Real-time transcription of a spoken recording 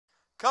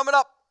Coming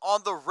up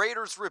on the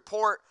Raiders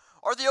Report,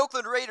 are the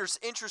Oakland Raiders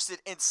interested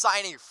in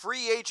signing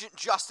free agent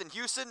Justin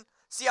Houston?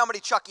 See how many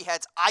Chucky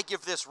heads I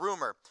give this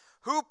rumor.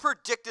 Who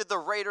predicted the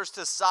Raiders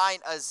to sign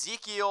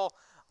Ezekiel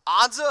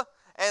Ansah?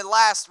 And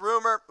last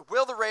rumor,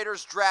 will the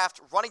Raiders draft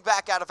running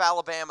back out of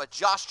Alabama,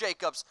 Josh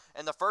Jacobs,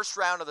 in the first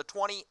round of the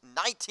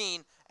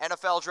 2019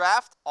 NFL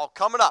Draft? All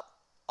coming up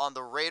on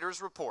the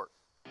Raiders Report.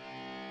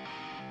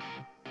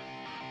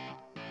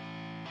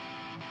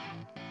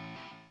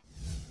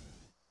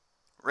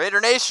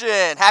 Raider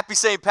Nation, happy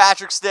St.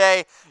 Patrick's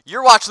Day.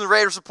 You're watching the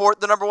Raiders Report,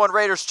 the #1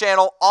 Raiders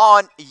channel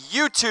on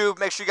YouTube.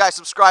 Make sure you guys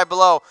subscribe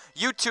below,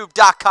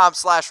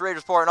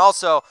 youtube.com/Raiders Report, and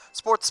also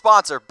support the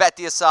sponsor,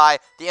 BetDSI,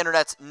 the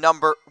internet's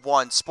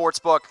 #1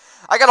 sportsbook.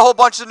 I got a whole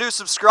bunch of new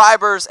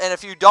subscribers, and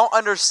if you don't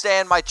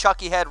understand my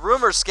Chucky head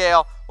rumor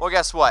scale, well,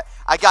 guess what?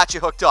 I got you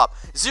hooked up.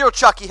 0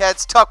 Chucky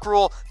heads, tuck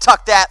rule,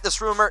 tuck that. This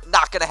rumor,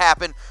 not going to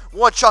happen.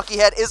 1 Chucky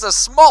head is a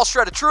small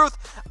shred of truth.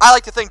 I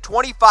like to think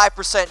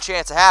 25%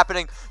 chance of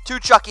happening.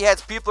 2 Chucky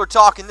heads, people are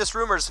talking. This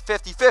rumor is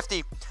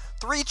 50-50.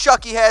 3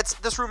 Chucky heads,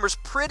 this rumor is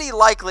pretty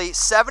likely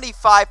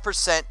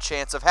 75%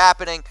 chance of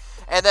happening.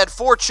 And then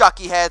 4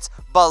 Chucky heads,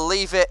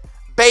 believe it,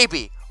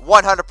 baby,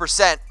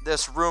 100%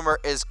 this rumor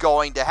is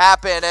going to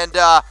happen. And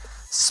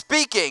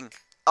speaking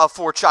of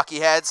 4 Chucky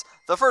heads,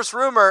 the first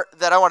rumor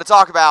that I want to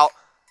talk about,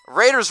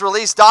 Raiders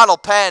release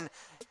Donald Penn.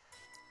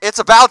 It's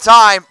about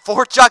time.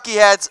 4 Chucky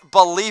heads,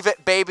 believe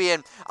it, baby.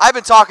 And I've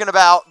been talking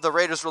about the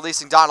Raiders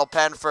releasing Donald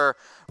Penn for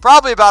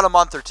probably about a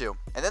month or two.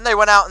 And then they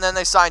went out and then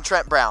they signed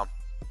Trent Brown.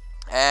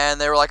 And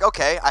they were like,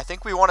 okay, I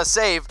think we want to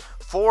save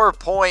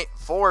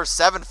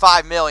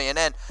 $4.475 million.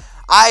 And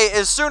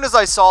as soon as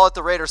I saw it,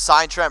 the Raiders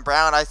signed Trent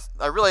Brown, I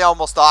really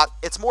almost thought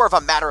it's more of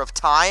a matter of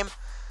time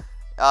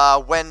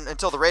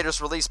until the Raiders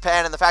release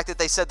Penn, and the fact that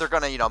they said they're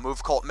going to,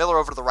 move Colt Miller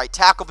over to the right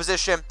tackle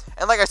position.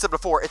 And like I said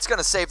before, it's going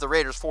to save the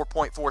Raiders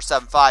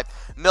 $4.475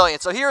 million.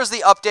 So here's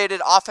the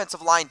updated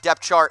offensive line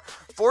depth chart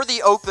for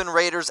the Oakland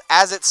Raiders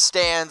as it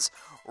stands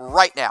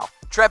right now.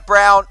 Trent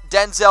Brown,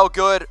 Denzel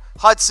Good,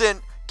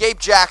 Hudson, Gabe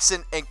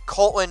Jackson, and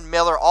Colton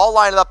Miller all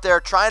lined up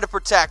there trying to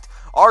protect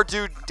our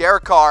dude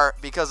Derek Carr,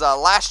 because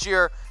last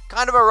year,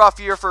 kind of a rough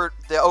year for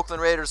the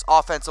Oakland Raiders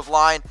offensive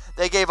line.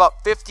 They gave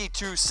up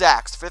 52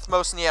 sacks, 5th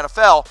most in the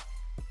NFL,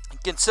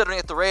 considering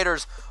that the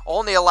Raiders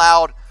only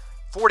allowed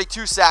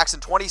 42 sacks in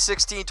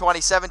 2016,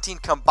 2017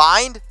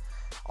 combined.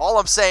 All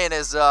I'm saying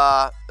is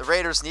the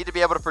Raiders need to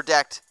be able to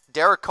protect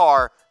Derek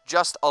Carr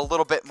just a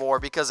little bit more,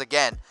 because,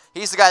 again,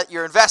 he's the guy that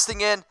you're investing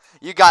in.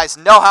 You guys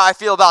know how I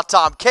feel about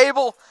Tom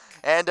Cable.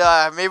 And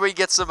maybe we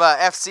get some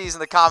FCs in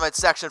the comments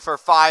section for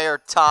fire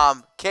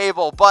Tom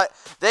Cable. But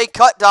they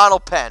cut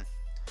Donald Penn.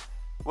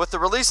 With the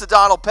release of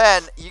Donald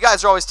Penn, you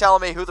guys are always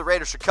telling me who the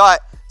Raiders should cut.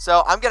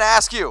 So I'm going to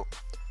ask you,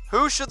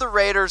 who should the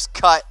Raiders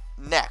cut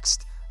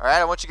next? All right,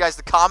 I want you guys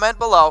to comment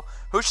below.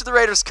 Who should the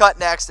Raiders cut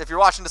next? If you're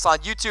watching this on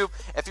YouTube,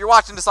 if you're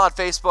watching this on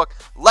Facebook,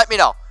 let me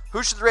know.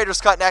 Who should the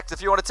Raiders cut next?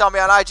 If you want to tell me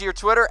on IG or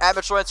Twitter, at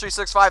Mitchell Renz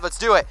 365, let's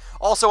do it.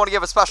 Also want to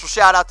give a special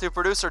shout out to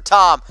producer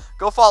Tom.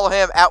 Go follow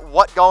him at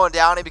What Going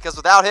Downy, because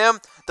without him,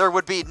 there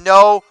would be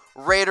no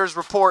Raiders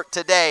Report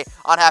today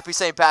on Happy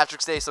St.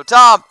 Patrick's Day. So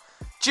Tom,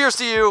 cheers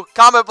to you.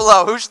 Comment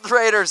below. Who should the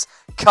Raiders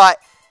cut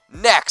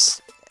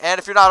next? And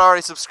if you're not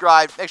already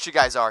subscribed, make sure you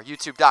guys are.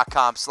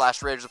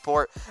 YouTube.com/Raiders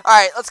Report. All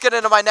right, let's get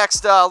into my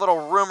next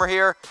little rumor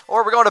here.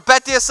 Or we're going to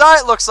BetDSI,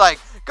 it looks like.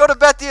 Go to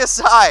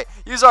BetDSI.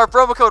 Use our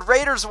promo code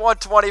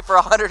Raiders120 for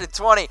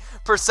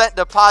 120%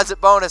 deposit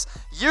bonus.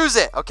 Use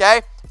it,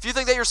 okay? If you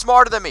think that you're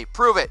smarter than me,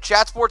 prove it.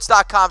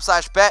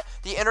 Chatsports.com/bet,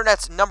 the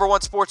internet's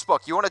 #1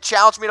 sportsbook. You want to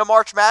challenge me to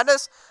March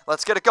Madness?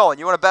 Let's get it going.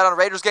 You want to bet on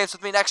Raiders games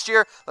with me next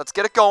year? Let's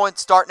get it going.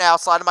 Start now.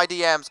 Slide in my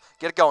DMs.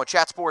 Get it going.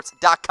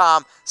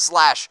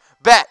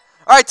 Chatsports.com/bet.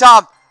 All right,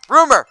 Tom.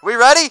 Rumor. We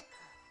ready?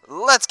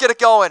 Let's get it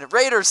going.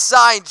 Raiders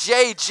sign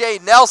J.J.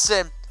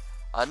 Nelson.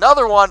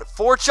 Another one,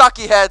 4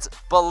 Chucky heads,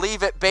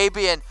 believe it,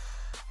 baby. And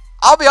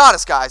I'll be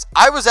honest, guys,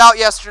 I was out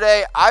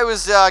yesterday. I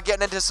was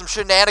getting into some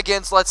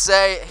shenanigans, let's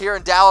say, here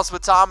in Dallas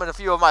with Tom and a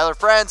few of my other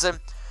friends, and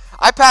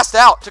I passed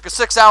out, took a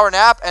 6-hour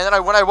nap, and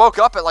then when I woke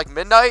up at like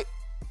midnight,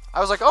 I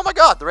was like, oh my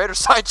God, the Raiders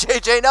signed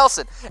J.J.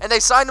 Nelson. And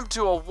they signed him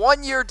to a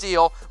 1-year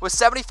deal with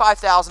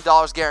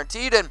 $75,000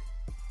 guaranteed, and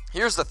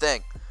here's the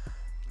thing.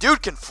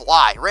 Dude can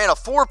fly. Ran a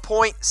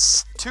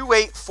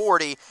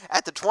 4.2840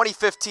 at the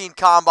 2015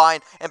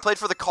 Combine and played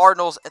for the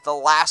Cardinals at the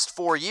last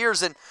 4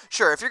 years. And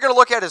sure, if you're going to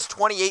look at his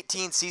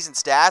 2018 season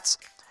stats,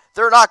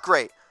 they're not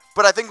great.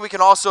 But I think we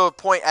can also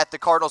point at the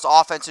Cardinals'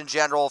 offense in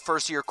general,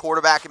 first-year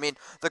quarterback. I mean,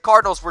 the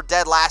Cardinals were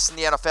dead last in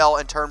the NFL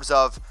in terms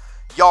of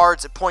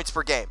yards and points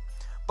per game.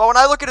 But when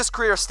I look at his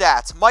career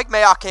stats, Mike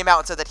Mayock came out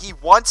and said that he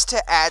wants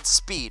to add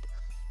speed.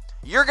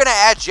 You're going to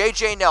add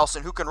J.J.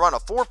 Nelson, who can run a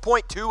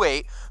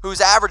 4.28,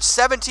 who's averaged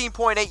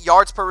 17.8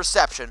 yards per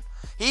reception.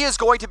 He is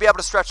going to be able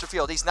to stretch the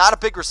field. He's not a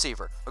big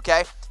receiver,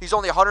 okay? He's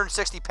only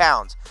 160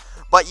 pounds.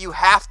 But you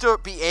have to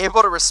be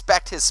able to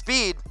respect his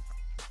speed.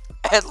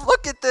 And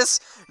look at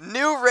this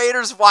new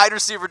Raiders wide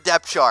receiver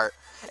depth chart.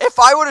 If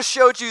I would have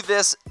showed you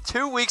this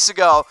 2 weeks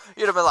ago,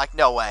 you'd have been like,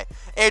 no way.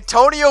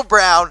 Antonio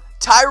Brown,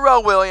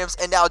 Tyrell Williams,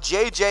 and now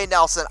J.J.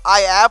 Nelson.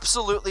 I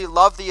absolutely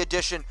love the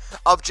addition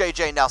of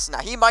J.J. Nelson.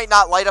 Now, he might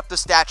not light up the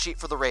stat sheet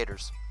for the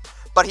Raiders,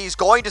 but he's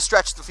going to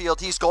stretch the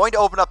field. He's going to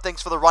open up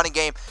things for the running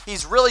game.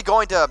 He's really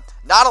going to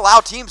not allow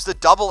teams to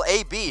double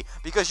AB,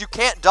 because you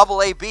can't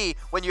double AB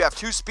when you have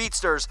two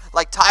speedsters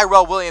like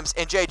Tyrell Williams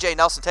and J.J.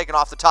 Nelson taking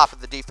off the top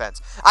of the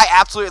defense. I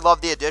absolutely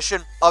love the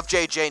addition of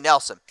J.J.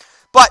 Nelson.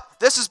 But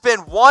this has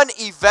been one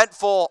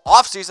eventful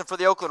offseason for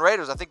the Oakland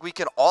Raiders. I think we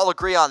can all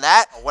agree on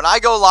that. When I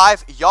go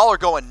live, y'all are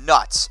going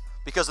nuts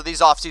because of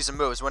these offseason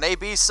moves. When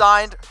AB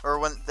signed, or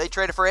when they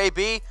traded for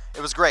AB, it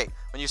was great.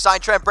 When you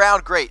signed Trent Brown,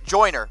 great.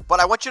 Joyner.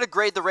 But I want you to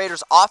grade the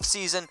Raiders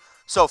offseason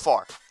so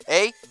far.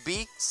 A,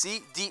 B,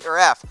 C, D, or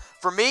F.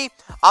 For me,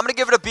 I'm going to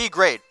give it a B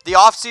grade. The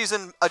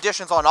offseason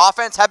additions on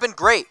offense have been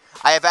great.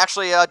 I have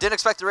actually didn't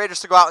expect the Raiders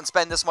to go out and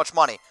spend this much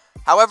money.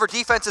 However,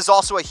 defense is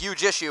also a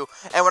huge issue.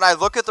 And when I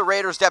look at the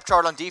Raiders' depth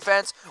chart on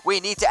defense, we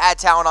need to add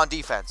talent on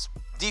defense.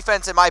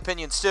 Defense, in my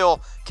opinion,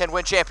 still can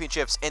win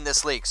championships in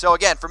this league. So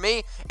again, for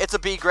me, it's a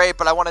B grade,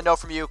 but I want to know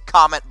from you.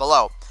 Comment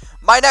below.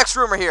 My next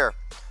rumor here,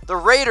 the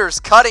Raiders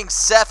cutting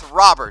Seth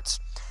Roberts.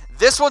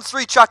 This one's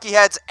 3 Chucky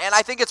heads, and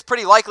I think it's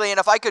pretty likely, and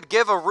if I could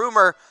give a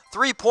rumor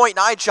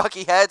 3.9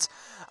 Chucky heads,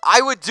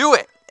 I would do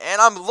it.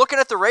 And I'm looking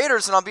at the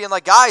Raiders, and I'm being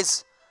like,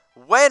 guys,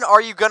 when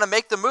are you going to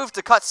make the move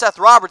to cut Seth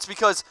Roberts?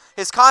 Because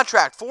his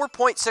contract,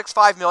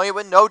 $4.65 million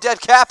with no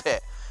dead cap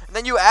hit. And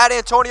then you add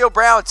Antonio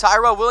Brown,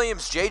 Tyrell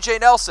Williams, J.J.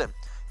 Nelson.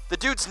 The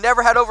dude's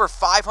never had over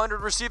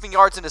 500 receiving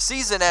yards in a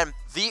season, and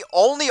the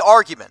only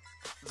argument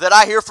that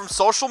I hear from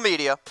social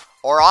media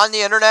or on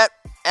the internet,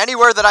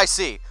 anywhere that I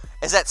see,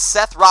 is that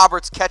Seth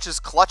Roberts catches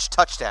clutch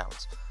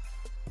touchdowns.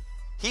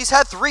 He's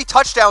had 3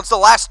 touchdowns the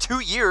last 2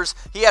 years.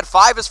 He had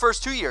 5 his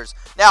first 2 years.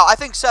 Now, I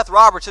think Seth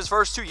Roberts, his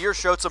first 2 years,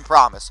 showed some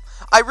promise.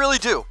 I really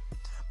do.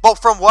 But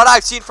from what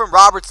I've seen from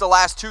Roberts the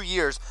last 2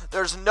 years,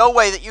 there's no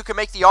way that you can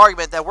make the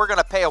argument that we're going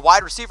to pay a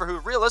wide receiver who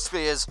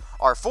realistically is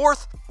our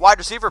 4th wide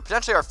receiver,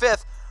 potentially our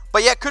 5th,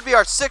 but yet could be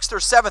our 6th or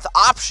 7th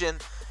option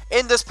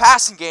in this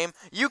passing game.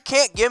 You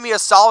can't give me a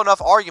solid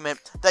enough argument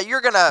that you're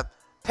going to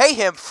pay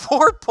him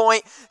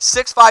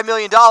 $4.65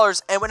 million,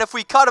 and if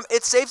we cut him,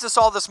 it saves us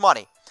all this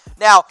money.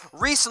 Now,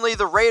 recently,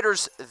 the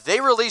Raiders, they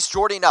released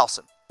Jordy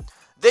Nelson.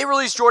 They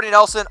released Jordy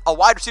Nelson, a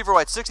wide receiver who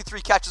had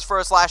 63 catches for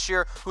us last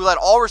year, who led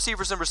all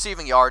receivers in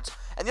receiving yards.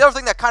 And the other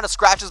thing that kind of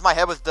scratches my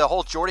head with the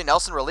whole Jordy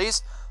Nelson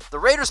release, the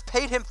Raiders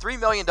paid him $3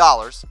 million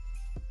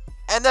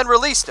and then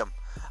released him.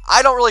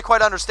 I don't really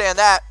quite understand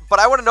that, but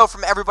I want to know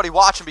from everybody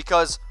watching,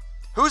 because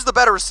who's the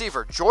better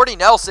receiver, Jordy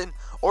Nelson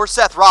or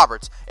Seth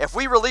Roberts? If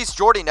we release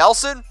Jordy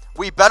Nelson,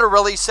 we better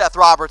release Seth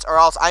Roberts, or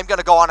else I'm going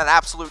to go on an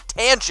absolute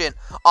tangent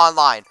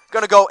online.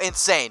 Going to go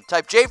insane.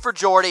 Type J for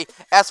Jordy,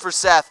 S for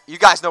Seth. You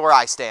guys know where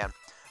I stand.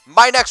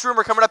 My next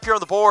rumor coming up here on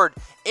the board,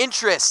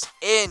 interest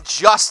in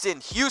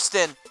Justin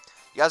Houston.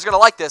 You guys are going to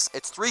like this.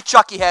 It's 3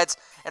 Chucky heads,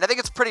 and I think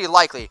it's pretty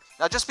likely.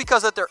 Now, just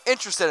because that they're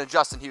interested in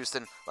Justin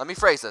Houston, let me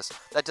phrase this,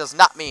 that does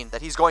not mean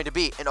that he's going to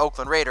be an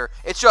Oakland Raider.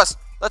 It's just,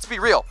 let's be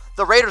real,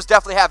 the Raiders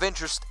definitely have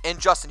interest in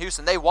Justin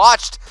Houston. They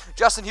watched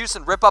Justin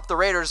Houston rip up the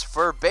Raiders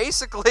for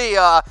basically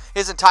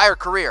his entire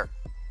career.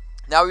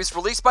 Now, he was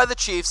released by the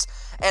Chiefs,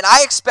 and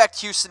I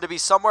expect Houston to be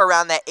somewhere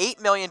around that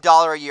 $8 million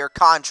a year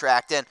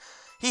contract. And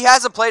he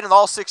hasn't played in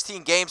all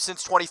 16 games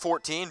since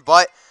 2014,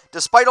 but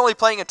despite only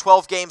playing in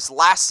 12 games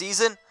last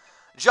season,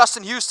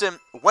 Justin Houston,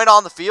 when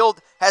on the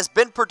field, has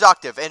been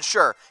productive. And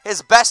sure,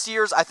 his best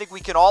years, I think we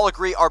can all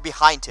agree, are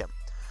behind him.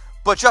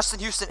 But Justin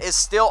Houston is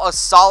still a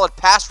solid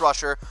pass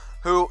rusher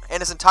who,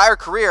 in his entire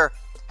career,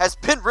 has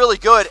been really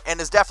good and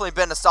has definitely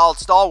been a solid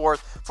stalwart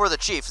for the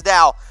Chiefs.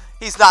 Now,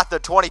 he's not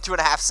the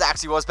 22.5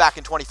 sacks he was back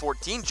in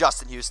 2014,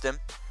 Justin Houston,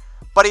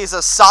 but he's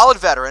a solid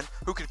veteran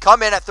who could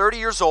come in at 30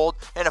 years old,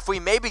 and if we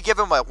maybe give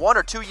him a 1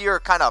 or 2 year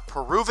kind of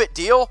prove-it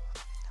deal,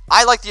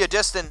 I like the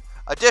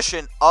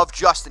addition of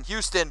Justin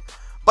Houston.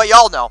 But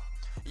y'all know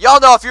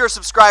if you're a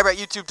subscriber at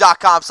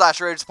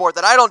youtube.com/RaidersReport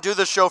that I don't do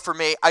this show for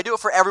me. I do it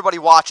for everybody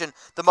watching,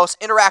 the most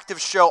interactive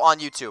show on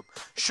YouTube.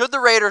 Should the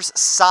Raiders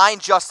sign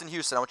Justin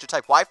Houston? I want you to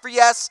type Y for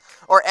yes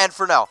or N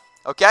for no,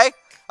 okay?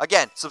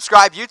 Again,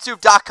 subscribe,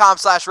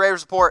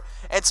 youtube.com/RaidersReport.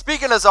 And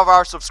speaking of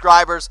our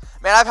subscribers,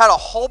 man, I've had a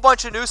whole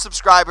bunch of new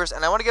subscribers,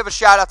 and I want to give a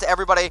shout out to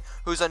everybody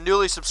who's a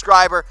newly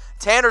subscriber.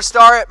 Tanner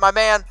Starrett, my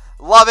man,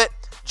 love it.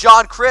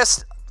 John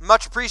Christ,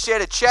 much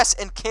appreciated. Chess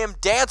and Kim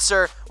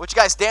Dancer, what you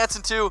guys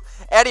dancing to?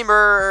 Eddie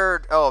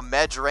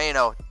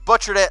Medjoreno,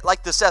 butchered it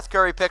like the Seth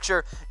Curry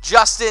picture.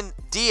 Justin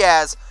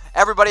Diaz,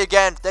 everybody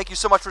again, thank you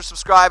so much for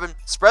subscribing.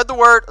 Spread the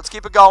word. Let's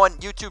keep it going.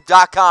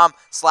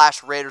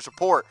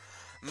 youtube.com/RaidersReport.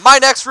 My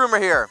next rumor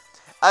here,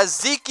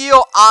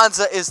 Ezekiel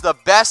Ansah is the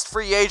best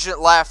free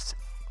agent left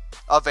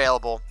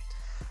available.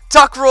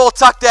 Tuck rule,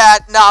 tuck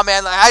that. Nah,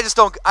 man, I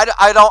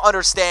don't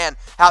understand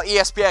how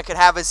ESPN can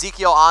have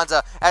Ezekiel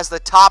Ansah as the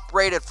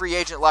top-rated free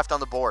agent left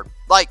on the board.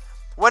 Like,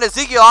 when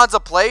Ezekiel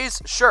Ansah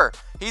plays, sure,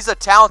 he's a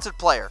talented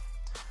player.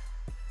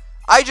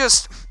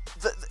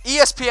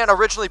 ESPN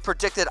originally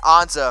predicted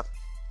Ansah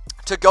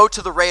to go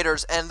to the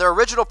Raiders, and their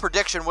original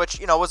prediction, which,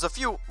 was a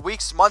few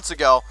months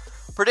ago,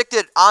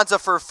 predicted Ansah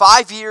for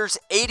 5 years,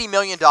 $80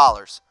 million.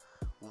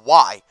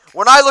 Why?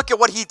 When I look at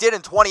what he did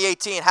in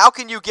 2018, how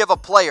can you give a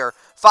player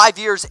 5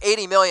 years,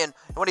 $80 million,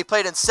 when he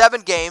played in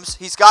 7 games?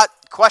 He's got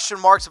question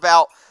marks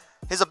about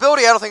his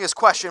ability. I don't think is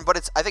questioned,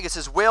 but I think it's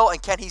his will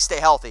and can he stay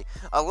healthy.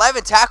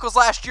 11 tackles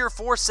last year,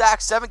 4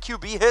 sacks, 7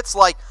 QB hits.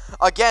 Like,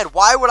 again,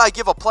 why would I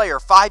give a player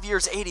 5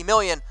 years, $80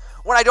 million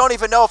when I don't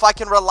even know if I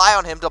can rely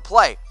on him to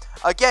play?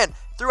 Again,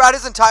 throughout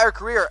his entire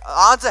career,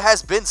 Ansah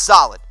has been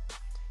solid.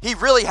 He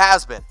really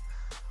has been.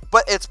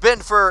 But it's been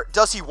for,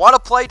 does he want to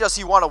play? Does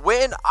he want to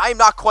win? I'm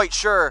not quite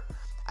sure.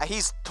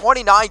 He's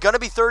 29, going to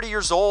be 30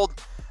 years old.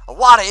 A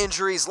lot of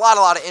injuries, a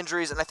lot of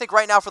injuries. And I think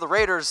right now for the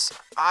Raiders,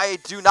 I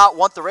do not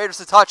want the Raiders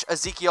to touch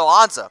Ezekiel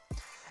Ansah.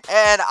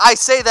 And I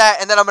say that,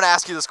 and then I'm going to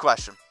ask you this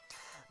question.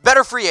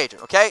 Better free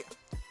agent, okay?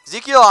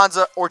 Ezekiel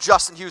Ansah or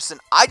Justin Houston?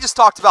 I just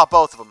talked about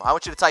both of them. I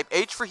want you to type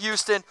H for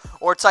Houston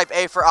or type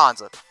A for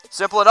Ansah.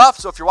 Simple enough.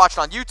 So if you're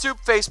watching on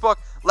YouTube, Facebook,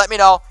 let me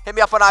know. Hit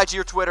me up on IG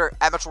or Twitter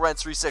at Mitchell Renz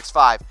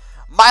 365.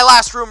 My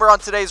last rumor on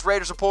today's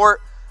Raiders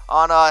Report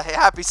on a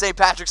happy St.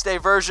 Patrick's Day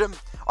version.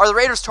 Are the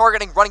Raiders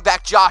targeting running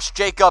back Josh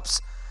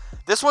Jacobs?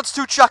 This one's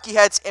too Chucky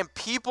heads, and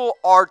people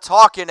are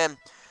talking. And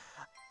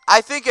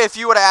I think if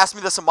you would have asked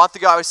me this a month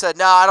ago, I would have said,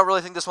 no, I don't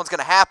really think this one's going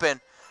to happen.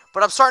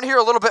 But I'm starting to hear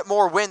a little bit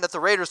more wind that the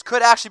Raiders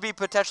could actually be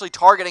potentially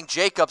targeting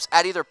Jacobs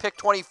at either pick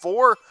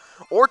 24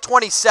 or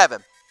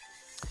 27.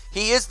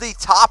 He is the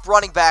top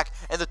running back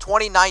in the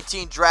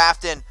 2019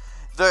 draft, and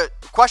the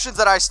questions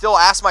that I still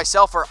ask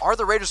myself are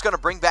the Raiders going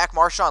to bring back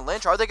Marshawn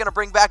Lynch? Are they going to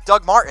bring back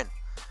Doug Martin?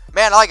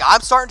 Man,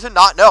 I'm starting to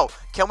not know.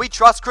 Can we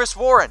trust Chris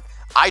Warren?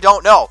 I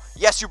don't know.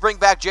 Yes, you bring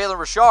back Jalen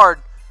Richard,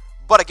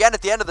 but again,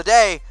 at the end of the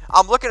day,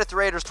 I'm looking at the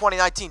Raiders'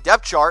 2019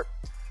 depth chart.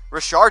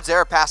 Richard's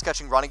there,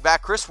 pass-catching running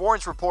back. Chris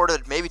Warren's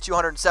reported maybe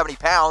 270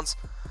 pounds.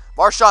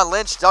 Marshawn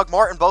Lynch, Doug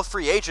Martin, both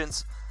free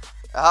agents.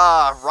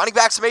 Running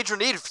back's a major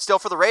need still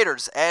for the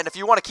Raiders, and if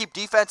you want to keep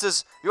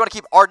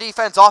our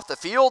defense off the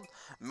field,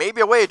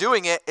 maybe a way of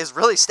doing it is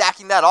really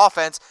stacking that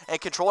offense and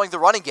controlling the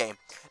running game.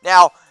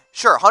 Now,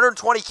 sure,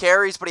 120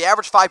 carries, but he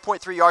averaged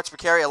 5.3 yards per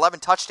carry,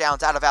 11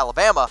 touchdowns out of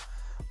Alabama.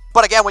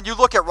 But again, when you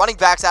look at running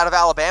backs out of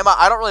Alabama,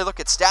 I don't really look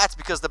at stats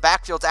because the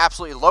backfield's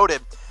absolutely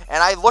loaded.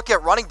 And I look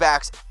at running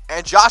backs,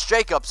 and Josh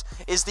Jacobs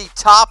is the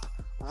top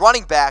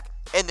running back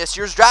in this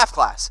year's draft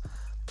class.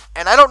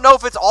 And I don't know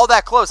if it's all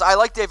that close. I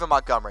like David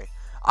Montgomery.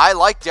 I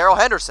like Darrell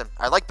Henderson.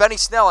 I like Benny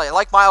Snell. I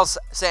like Miles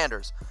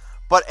Sanders.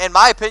 But in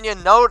my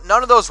opinion, none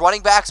of those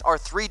running backs are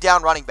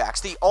 3-down running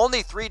backs. The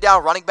only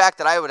 3-down running back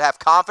that I would have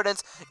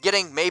confidence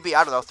getting maybe,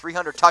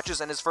 300 touches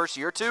in his first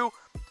year or two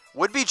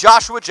would be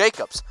Joshua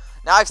Jacobs.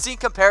 Now, I've seen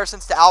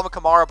comparisons to Alvin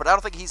Kamara, but I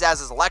don't think he's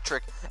as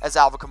electric as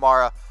Alvin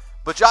Kamara.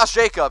 But Josh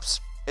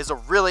Jacobs is a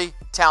really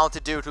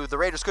talented dude who the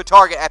Raiders could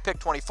target at pick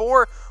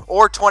 24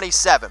 or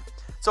 27.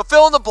 So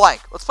fill in the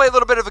blank. Let's play a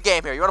little bit of a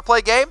game here. You want to play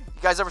a game?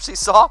 You guys ever see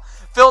Saw?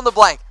 Fill in the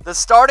blank. The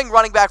starting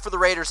running back for the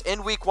Raiders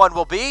in Week 1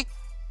 will be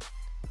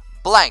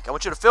blank. I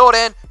want you to fill it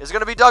in. Is it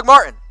going to be Doug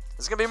Martin?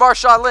 Is it going to be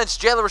Marshawn Lynch,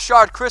 Jalen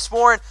Richard, Chris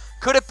Warren?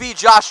 Could it be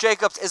Josh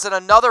Jacobs? Is it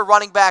another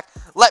running back?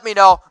 Let me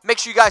know. Make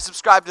sure you guys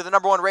subscribe to the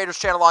 #1 Raiders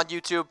channel on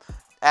YouTube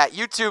at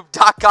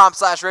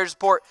youtube.com/Raiders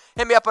Report.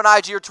 Hit me up on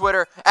IG or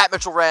Twitter at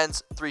Mitchell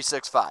Renz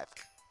 365.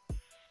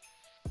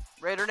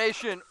 Raider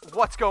Nation,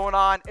 what's going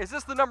on? Is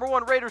this the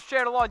 #1 Raiders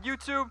channel on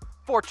YouTube?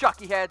 For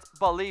Chucky heads,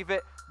 believe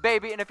it,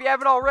 baby. And if you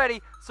haven't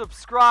already,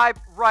 subscribe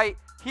right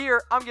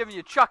here. I'm giving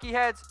you Chucky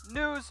heads,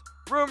 news,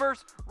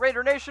 rumors,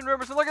 Raider Nation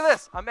rumors. And look at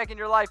this. I'm making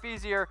your life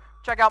easier.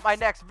 Check out my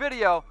next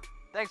video.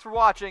 Thanks for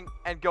watching,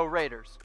 and go Raiders.